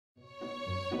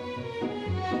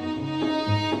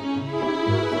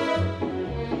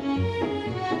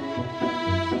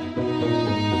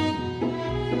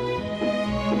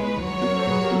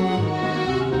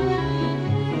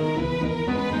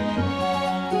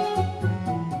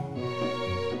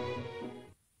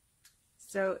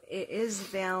So it is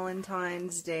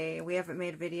Valentine's Day. We haven't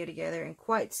made a video together in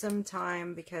quite some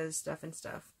time because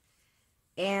stuff.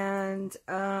 And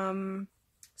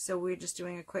so we're just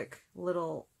doing a quick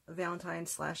little Valentine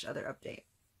 / other update.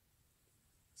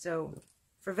 So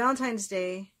for Valentine's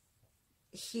Day,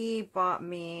 he bought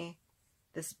me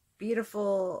this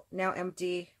beautiful, now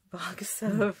empty box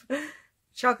of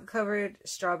chocolate covered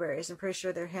strawberries. I'm pretty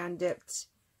sure they're hand dipped.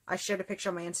 I shared a picture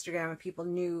on my Instagram and people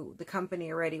knew the company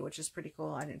already, which is pretty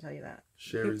cool. I didn't tell you that.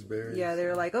 Sherry's Berries. Yeah, they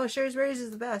were like, oh, Sherry's Berries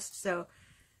is the best. So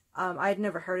I had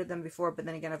never heard of them before, but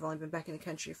then again, I've only been back in the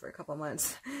country for a couple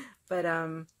months. But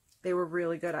they were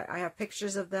really good. I have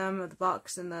pictures of them, of the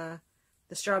box and the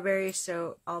strawberries,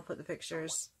 so I'll put the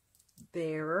pictures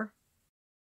there.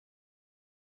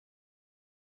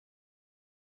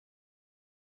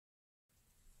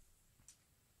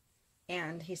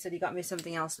 And he said he got me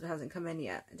something else that hasn't come in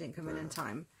yet. It didn't come in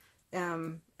time.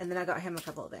 And then I got him a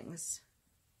couple of things.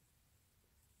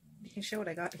 You can show what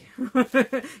I got you.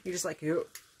 You're just like, yo.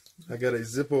 I got a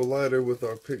Zippo lighter with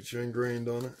our picture ingrained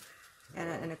on it.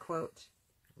 And a quote.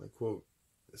 A quote.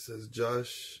 It says,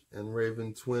 Josh and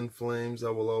Raven, twin flames, I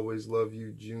will always love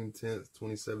you, June 10th,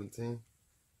 2017.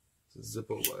 It's a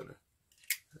Zippo lighter.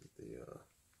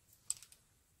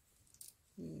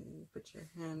 Put your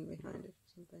hand behind it or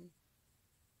something.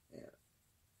 Yeah.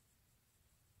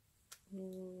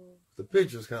 The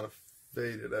picture's kind of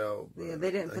faded out. Yeah,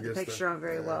 they didn't put the picture on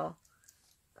very well.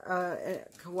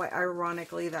 Quite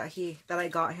ironically that I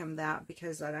got him that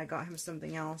because I got him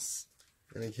something else.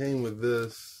 And it came with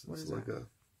this. What it's is like that?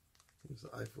 It's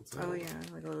an Eiffel Tower. Oh yeah,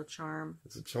 like a little charm.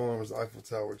 It's a charm. It's an Eiffel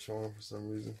Tower charm for some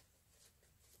reason.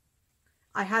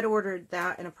 I had ordered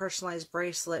that in a personalized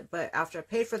bracelet, but after I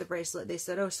paid for the bracelet, they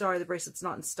said, oh, sorry, the bracelet's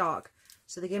not in stock.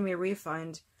 So they gave me a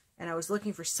refund, and I was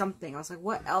looking for something. I was like,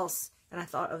 what else? And I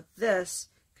thought of this,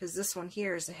 because this one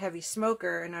here is a heavy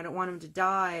smoker, and I don't want him to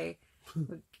die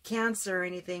with cancer or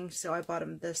anything, so I bought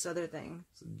him this other thing.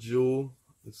 It's a jewel.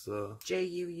 It's a...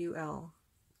 J-U-U-L.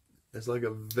 It's like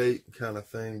a vape kind of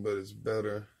thing, but it's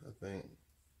better, I think.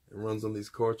 It runs on these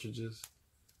cartridges.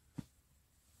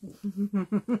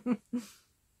 It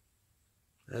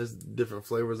has different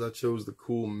flavors. I chose the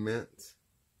cool mint,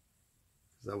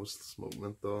 because I was smoked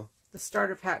menthol. The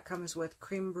starter pack comes with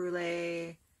creme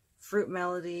brulee, fruit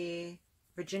melody,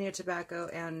 Virginia tobacco,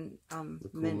 and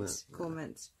mint. Cool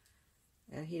mint.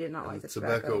 And he did not like the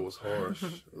tobacco. The tobacco was harsh.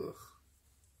 Ugh.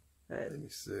 It made me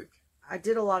sick. I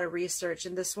did a lot of research,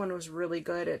 and this one was really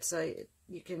good.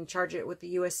 You can charge it with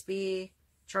the USB.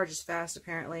 Charges fast,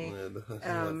 apparently. Yeah,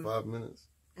 like 5 minutes.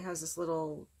 It has this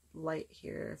little light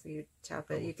here. If you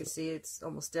tap it, you can see it's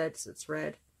almost dead, so it's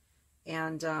red.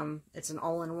 And it's an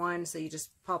all-in-one, so you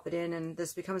just pop it in, and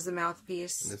this becomes the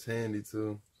mouthpiece. And it's handy,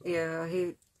 too. So. Yeah,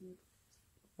 he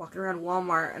walking around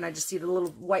Walmart, and I just see the little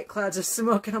white clouds of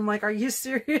smoke, and I'm like, are you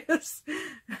serious?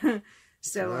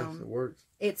 So nice, it works.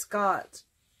 It's got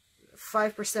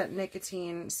 5%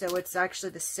 nicotine, so it's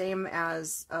actually the same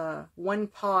as one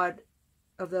pod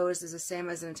of those is the same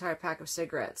as an entire pack of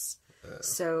cigarettes.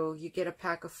 So you get a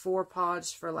pack of 4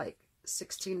 pods for like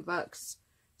 $16.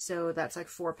 So that's like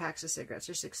 4 packs of cigarettes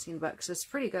for $16. So it's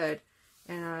pretty good.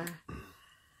 And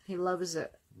he loves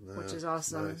it, which is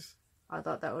awesome. Nice. I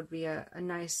thought that would be a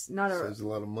nice, saves a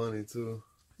lot of money too.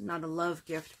 Not a love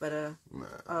gift, but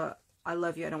I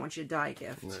love you, I don't want you to die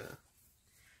gift. Yeah.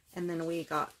 And then we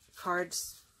got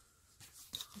cards.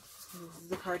 This is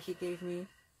the card he gave me.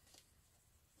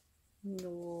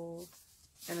 No.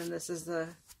 And then this is the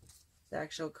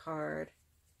actual card.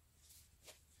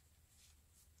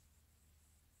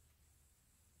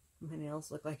 My nails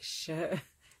look like shit.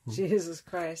 Jesus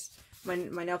Christ. My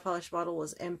nail polish bottle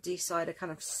was empty, so I had to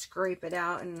kind of scrape it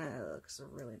out, and it looks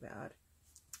really bad.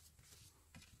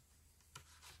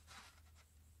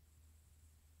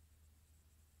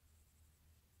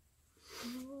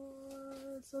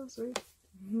 Oh, it's so sweet.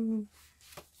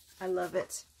 I love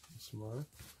it. Smart.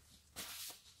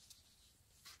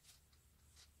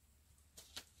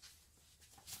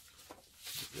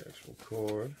 The actual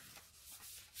cord.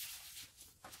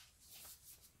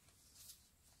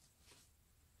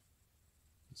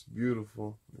 It's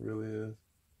beautiful. It really is.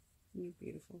 You're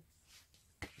beautiful.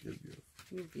 You're beautiful.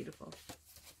 You're beautiful.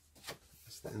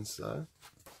 That's the inside.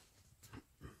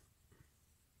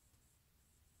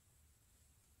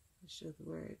 Show the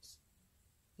words.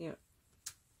 Yep.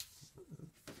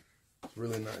 It's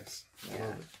really nice.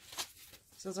 Yeah.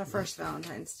 So it's our first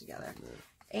Valentine's together. Yeah.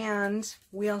 And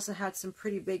we also had some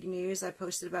pretty big news. I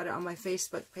posted about it on my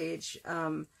Facebook page.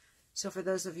 So for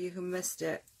those of you who missed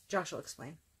it, Josh will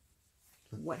explain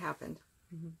what happened.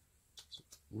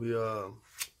 We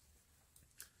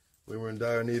we were in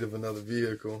dire need of another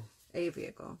vehicle. A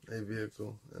vehicle. And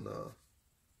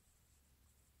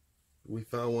we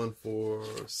found one for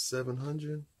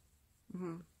 $700.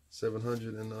 Mm-hmm.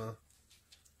 $700, and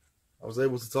I was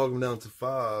able to talk him down to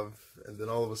 $500, and then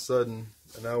all of a sudden,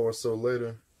 an hour or so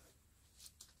later,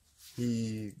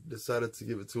 he decided to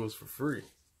give it to us for free,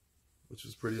 which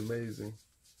was pretty amazing.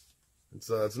 And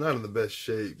so it's not in the best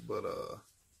shape, but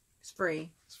it's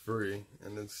free. It's free,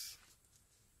 and it's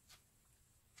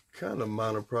kind of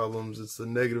minor problems. It's a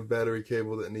negative battery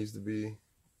cable that needs to be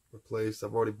replaced.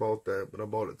 I've already bought that, but I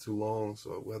bought it too long,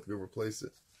 so we'll have to go replace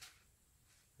it.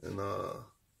 And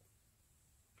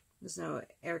there's no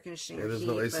air conditioning. Yeah, there's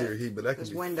no AC or heat, but that can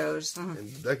be windows. And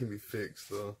that can be fixed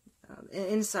though.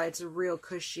 Inside's real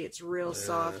cushy. It's real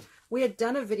soft. We had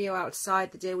done a video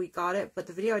outside the day we got it, but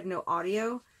the video had no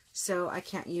audio, so I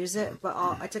can't use it. But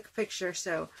I took a picture,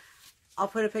 so I'll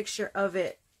put a picture of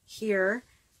it here.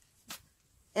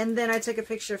 And then I took a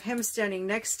picture of him standing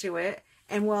next to it.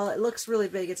 And while it looks really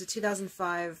big, it's a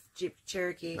 2005 Jeep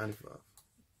Cherokee. 95.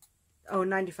 Oh,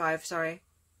 95, sorry.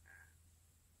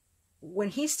 When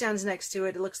he stands next to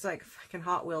it, it looks like a fucking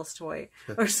Hot Wheels toy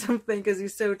or something because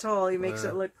he's so tall. He makes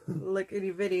it look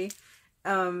itty bitty.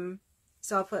 So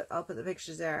I'll put the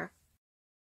pictures there.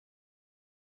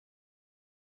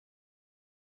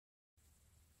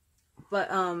 But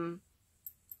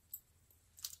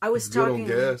I was talking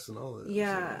good on gas and all that.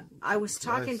 Yeah, so I was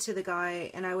talking to the guy,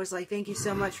 and I was like, "Thank you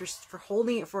so much for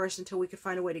holding it for us until we could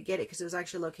find a way to get it," because it was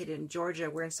actually located in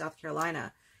Georgia. We're in South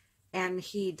Carolina, and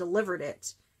he delivered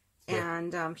it. Yeah.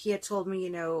 And he had told me,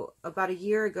 about a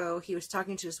year ago, he was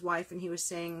talking to his wife, and he was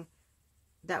saying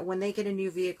that when they get a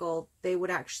new vehicle, they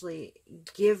would actually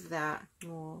give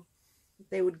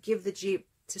they would give the Jeep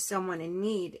to someone in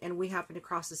need, and we happened to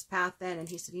cross this path then, and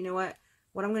he said, "You know what?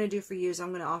 What I'm going to do for you is I'm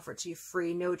going to offer it to you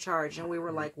free, no charge." And we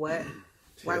were like, what?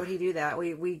 Why would he do that?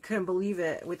 We couldn't believe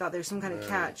it. We thought there was some kind of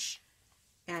catch.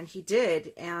 And he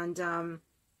did. And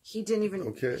he didn't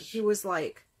even, he was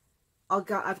like, I've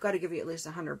got to give you at least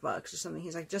 $100 or something.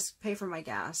 He's like, just pay for my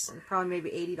gas. And probably maybe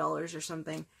 $80 or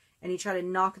something. And he tried to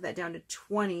knock that down to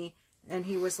 20. And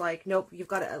he was like, nope, you've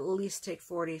got to at least take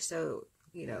 40. So,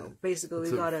 basically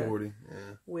we got 40.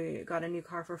 We got a new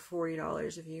car for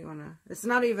 $40 if you wanna. It's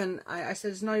not even. I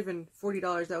said it's not even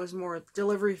 $40. That was more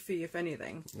delivery fee, if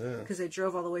anything. Yeah. Because they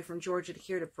drove all the way from Georgia to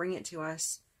here to bring it to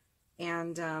us,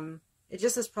 and it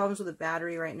just has problems with the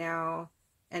battery right now.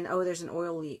 And there's an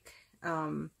oil leak.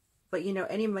 But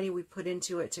any money we put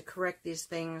into it to correct these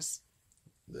things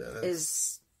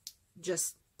is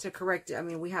just to correct it. I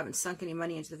mean, we haven't sunk any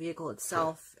money into the vehicle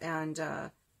itself, and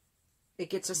it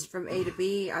gets us from A to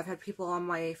B. I've had people on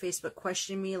my Facebook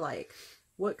question me, like,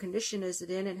 what condition is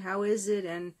it in and how is it,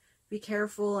 and be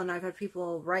careful. And I've had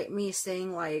people write me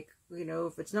saying, like,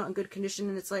 if it's not in good condition,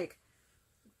 and it's like,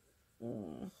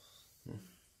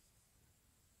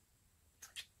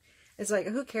 it's like,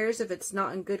 who cares if it's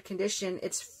not in good condition?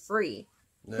 It's free.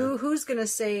 Yeah. Who's going to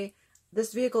say,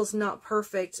 this vehicle's not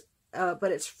perfect,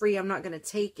 but it's free, I'm not going to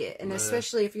take it? And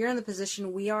especially if you're in the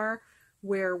position we are,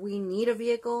 where we need a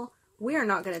vehicle, we are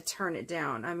not going to turn it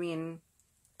down. I mean,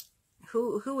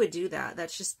 who would do that?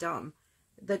 That's just dumb.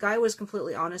 The guy was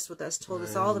completely honest with us, told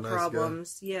us all the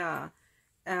problems. Guy. Yeah.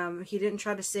 He didn't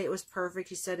try to say it was perfect.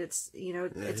 He said it's,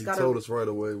 it's got told us right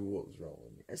away what was wrong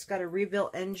with it. It's got a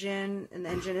rebuilt engine, and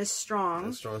the engine is strong.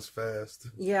 It's strong, it's fast.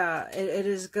 Yeah, it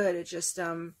is good. It just,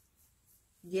 a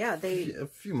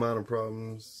few minor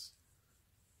problems.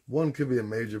 One could be a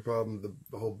major problem,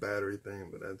 the whole battery thing,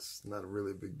 but that's not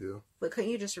really a big deal. But couldn't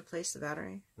you just replace the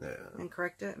battery? Yeah. And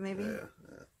correct it, maybe? Yeah.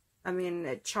 I mean,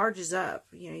 it charges up.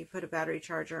 You put a battery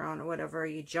charger on or whatever,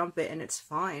 you jump it, and it's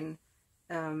fine.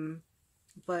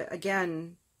 But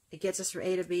again, it gets us from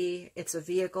A to B. It's a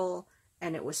vehicle,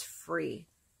 and it was free.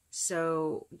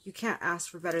 So you can't ask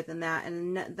for better than that.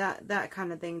 And that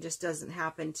kind of thing just doesn't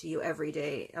happen to you every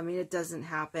day. I mean, it doesn't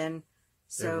happen.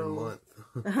 So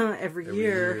every month. every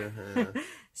year. Yeah.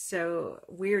 So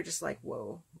we're just like,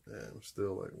 whoa. Yeah, I'm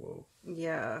still like, whoa.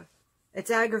 Yeah.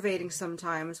 It's aggravating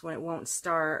sometimes when it won't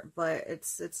start, but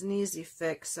it's an easy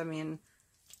fix. I mean,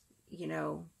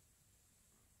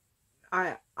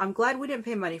 I'm glad we didn't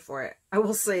pay money for it. I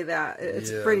will say that.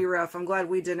 It's pretty rough. I'm glad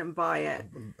we didn't buy it.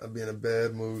 I'd be in a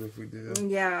bad mood if we did.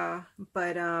 Yeah,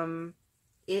 but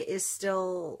it is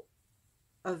still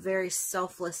a very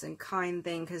selfless and kind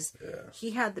thing, because he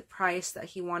had the price that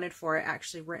he wanted for it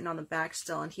actually written on the back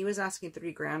still, and he was asking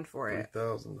 $3,000 for it.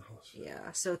 $3,000.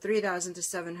 Yeah, so $3,000 to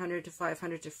 $700 to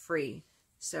 $500 to free.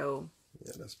 So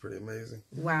yeah, that's pretty amazing.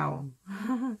 Wow.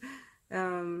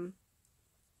 Anything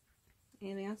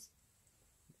else?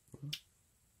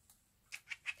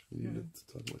 You need to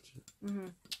talk about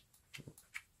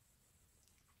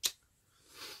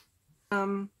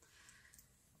you.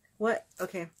 What?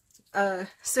 Okay.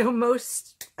 So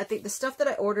I think the stuff that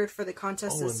I ordered for the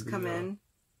contest has come in.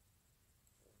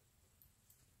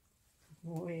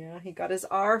 Oh yeah, he got his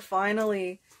R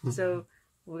finally. So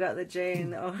we got the J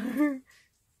and the R.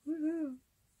 Woohoo.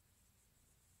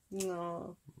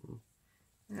 No.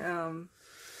 And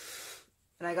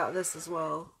I got this as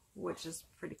well, which is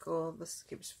pretty cool. This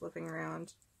keeps flipping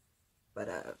around.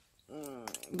 But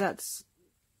that's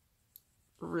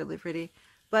really pretty.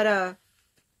 But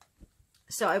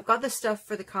so I've got the stuff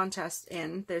for the contest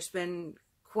in. There's been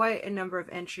quite a number of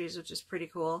entries, which is pretty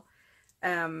cool.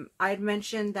 I'd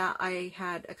mentioned that I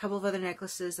had a couple of other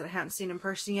necklaces that I hadn't seen in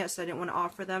person yet, so I didn't want to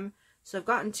offer them. So I've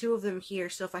gotten 2 of them here.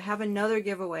 So if I have another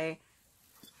giveaway,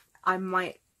 I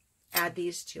might add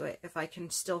these to it if I can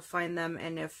still find them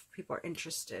and if people are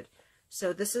interested.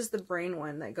 So this is the brain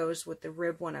one that goes with the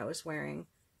rib one I was wearing.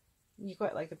 You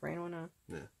quite like the brain one, huh?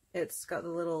 Yeah. It's got the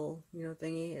little,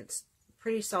 thingy. It's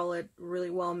pretty solid, really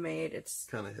well made. It's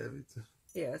kind of heavy too.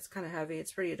 Yeah, it's kind of heavy.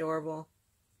 It's pretty adorable.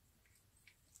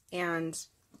 And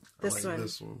this one.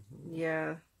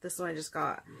 Yeah, this one I just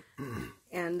got.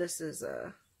 And this is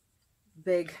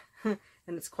big, and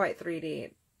it's quite 3D.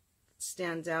 It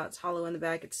stands out. It's hollow in the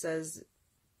back. It says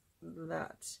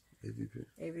that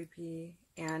AVP,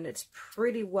 and it's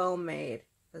pretty well made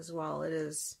as well. It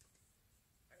is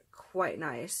quite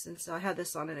nice. And so I had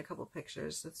this on in a couple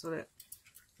pictures. That's what it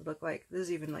would look like. This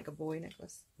is even like a boy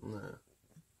necklace. Nah.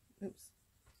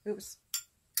 Oops.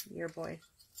 Your boy.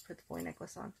 Put the boy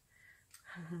necklace on.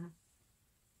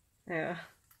 Yeah.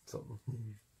 Something.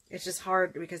 It's just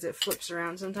hard because it flips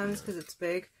around sometimes because it's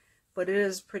big, but it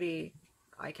is pretty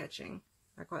eye-catching.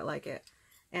 I quite like it.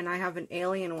 And I have an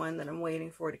alien one that I'm waiting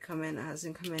for to come in that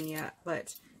hasn't come in yet,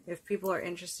 but if people are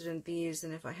interested in these,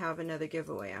 and if I have another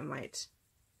giveaway, I might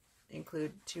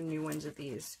include 2 new ones of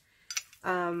these.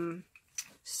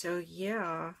 So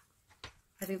yeah,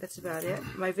 I think that's about it.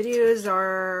 My videos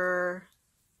are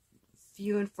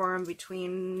few and far in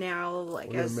between now. I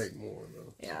guess. We're gonna make more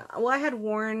though. Yeah. Well, I had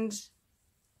warned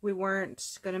we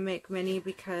weren't gonna make many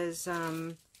because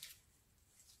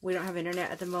we don't have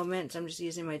internet at the moment. I'm just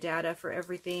using my data for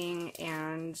everything,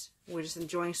 and we're just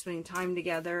enjoying spending time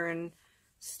together and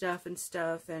stuff.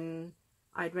 And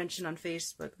I'd mentioned on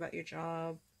Facebook about your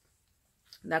job.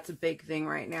 That's a big thing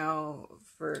right now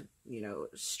for,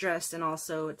 stress, and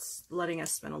also it's letting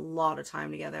us spend a lot of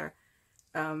time together.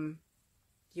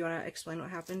 Do you want to explain what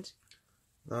happened?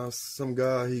 Some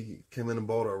guy, he came in and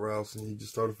bought our house, and he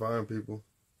just started firing people.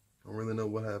 I don't really know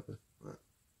what happened.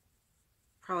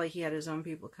 Probably he had his own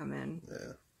people come in.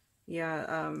 Yeah.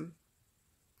 Yeah,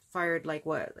 fired like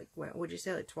what? Like what would you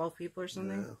say, like 12 people or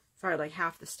something? Yeah. Fired like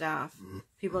half the staff.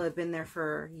 People that have been there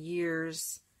for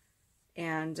years.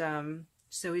 And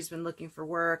so he's been looking for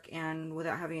work, and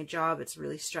without having a job, it's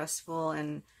really stressful.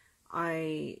 And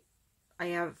I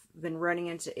have been running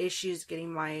into issues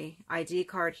getting my ID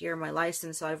card here, my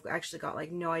license. So I've actually got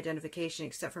like no identification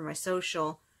except for my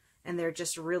social. And they're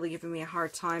just really giving me a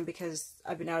hard time because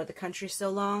I've been out of the country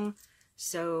so long.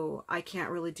 So I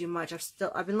can't really do much.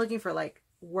 I've been looking for like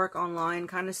work online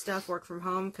kind of stuff, work from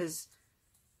home, because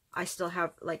I still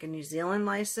have like a New Zealand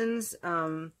license.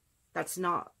 That's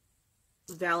not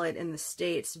valid in the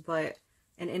States, but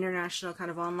an international kind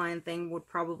of online thing would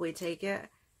probably take it.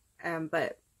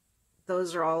 But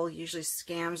those are all usually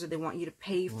scams, or they want you to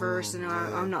pay first, and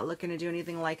I'm not looking to do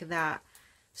anything like that.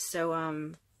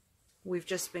 So we've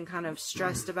just been kind of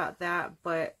stressed about that,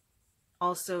 but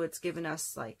also it's given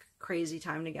us like crazy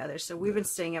time together. So we've been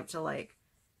staying up till like,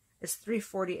 it's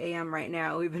 3:40 a.m. right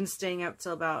now. We've been staying up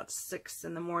till about 6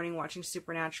 in the morning watching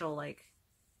Supernatural like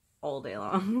all day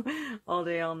long, all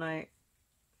day, all night.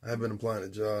 I've been applying to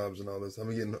jobs and all this.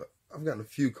 I've gotten a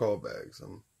few callbacks.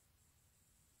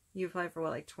 You applied for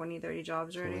what, like 20, 30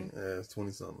 jobs already? 20, yeah, it's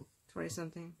 20-something.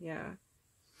 20-something, yeah.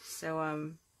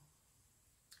 So,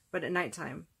 but at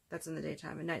nighttime, that's in the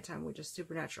daytime. At nighttime, we're just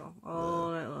Supernatural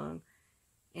all night long.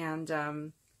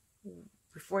 And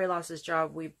before he lost his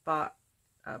job, we bought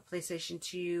a PlayStation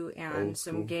 2 and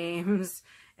some games.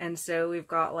 And so we've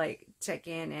got like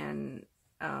Tekken and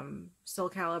Soul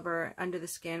Calibur, Under the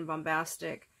Skin,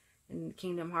 Bombastic, and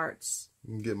Kingdom Hearts.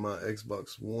 You can get my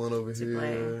Xbox One over here.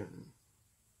 Play.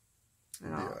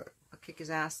 And I'll kick his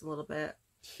ass a little bit.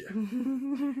 Yeah.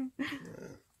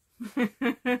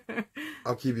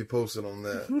 I'll keep you posted on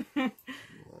that.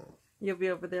 You'll be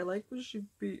over there like, well, she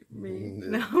beat me.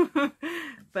 Yeah. No.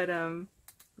 But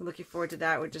looking forward to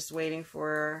that. We're just waiting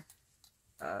for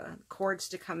cords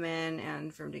to come in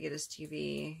and for him to get his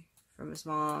TV from his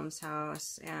mom's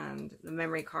house, and the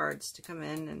memory cards to come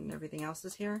in, and everything else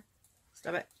is here.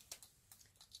 Stop it.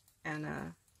 And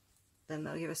then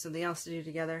they'll give us something else to do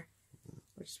together,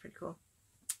 which is pretty cool.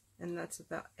 And that's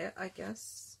about it, I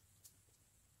guess.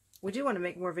 We do want to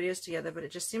make more videos together, but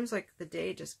it just seems like the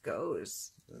day just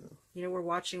goes. Yeah. You know, we're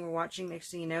watching.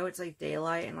 Next thing you know, it's like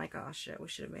daylight, and like, oh shit, we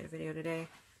should have made a video today.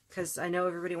 Because I know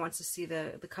everybody wants to see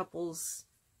the couples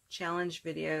challenge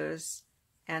videos,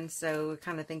 and so we're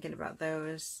kind of thinking about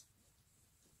those.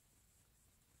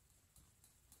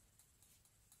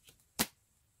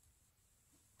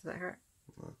 Does that hurt?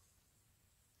 No.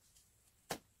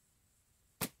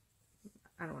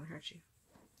 I don't want to hurt you.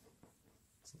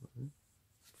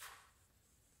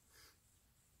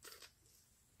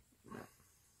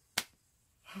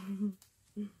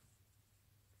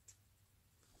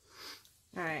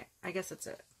 Alright, I guess that's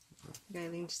it. You got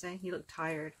anything to say? You look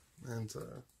tired. I'm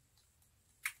tired.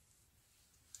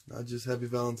 I just happy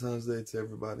Valentine's Day to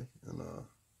everybody, and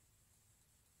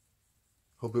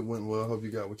hope it went well. Hope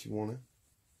you got what you wanted.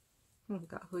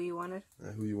 Got who you wanted?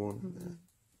 Yeah, who you wanted. Mm-hmm. Yeah.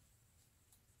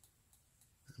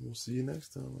 And we'll see you next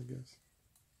time, I guess.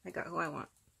 I got who I want.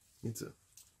 Me too.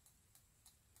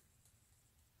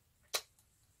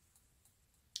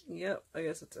 Yep, I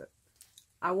guess that's it.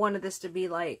 I wanted this to be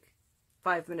like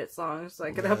 5 minutes long so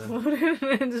I could upload it.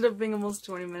 It ended up being almost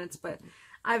 20 minutes, but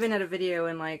I haven't had a video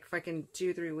in like fucking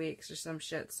 2-3 weeks or some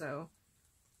shit, so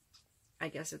I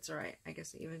guess it's alright. I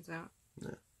guess it evens out.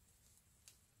 Yeah.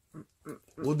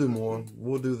 We'll do more.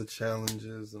 We'll do the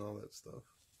challenges and all that stuff.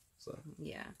 So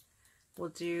yeah. We'll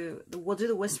do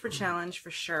the whisper challenge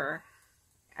for sure.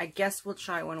 I guess we'll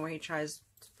try one where he tries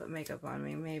to put makeup on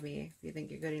me, maybe, if you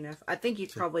think you're good enough. I think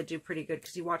you'd probably do pretty good,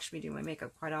 because you watched me do my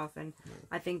makeup quite often. Yeah.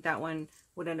 I think that one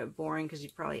would end up boring, because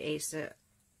you'd probably ace it.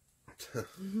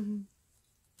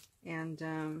 And,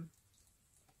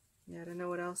 yeah, I don't know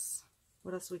what else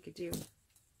we could do.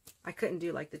 I couldn't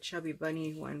do, like, the chubby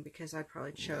bunny one, because I'd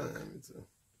probably choke. Yeah, me too.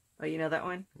 Oh, you know that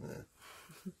one? Yeah.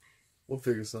 We'll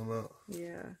figure something out.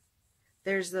 Yeah.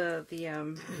 There's the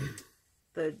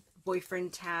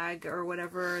boyfriend tag or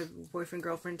whatever, boyfriend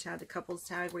girlfriend tag, the couples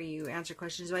tag, where you answer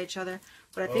questions about each other.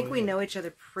 But I think we know each other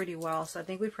pretty well, so I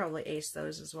think we probably ace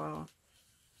those as well.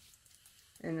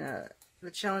 And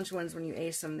the challenge ones, when you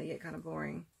ace them, they get kind of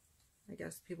boring. I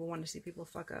guess people want to see people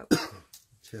fuck up.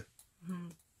 Yeah. Mm-hmm.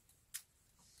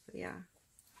 But yeah,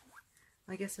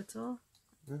 I guess that's all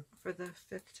for the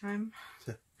 5th time.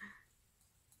 Yeah.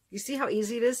 You see how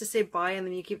easy it is to say bye and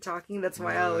then you keep talking? That's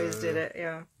why I always did it,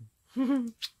 yeah.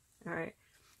 Alright.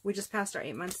 We just passed our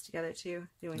 8 months together, too.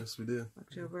 Didn't we? Yes, we did.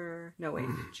 October. No, wait.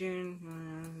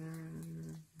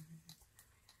 June.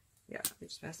 Yeah, we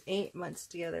just passed 8 months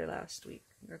together last week.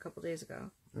 Or a couple days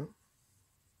ago. Yep.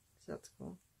 So that's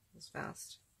cool. It was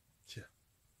fast. Yeah.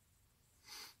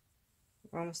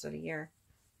 We're almost at a year.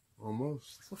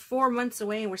 Almost. We're 4 months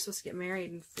away and we're supposed to get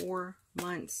married in 4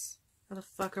 months. How the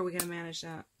fuck are we going to manage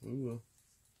that? We will.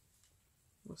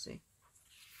 We'll see.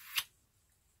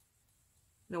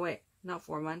 No, wait. Not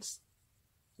 4 months.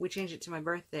 We changed it to my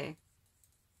birthday.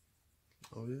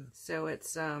 Oh, yeah. So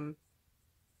it's, 7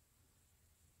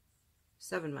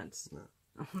 months. No.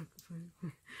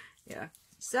 Yeah.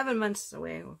 7 months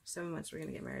away. 7 months we're going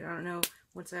to get married. I don't know.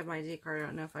 Once I have my ID card, I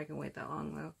don't know if I can wait that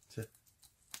long, though. Yeah.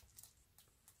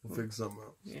 We'll figure something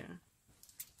out. Yeah.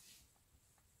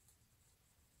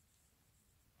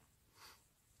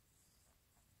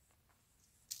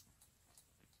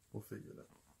 We'll figure it out.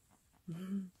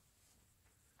 Mm-hmm.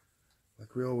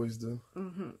 Like we always do.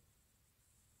 Mm-hmm.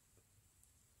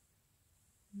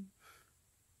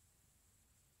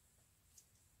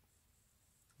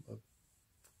 Love.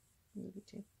 Love you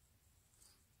too.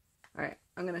 Alright,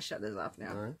 I'm going to shut this off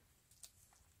now. Alright.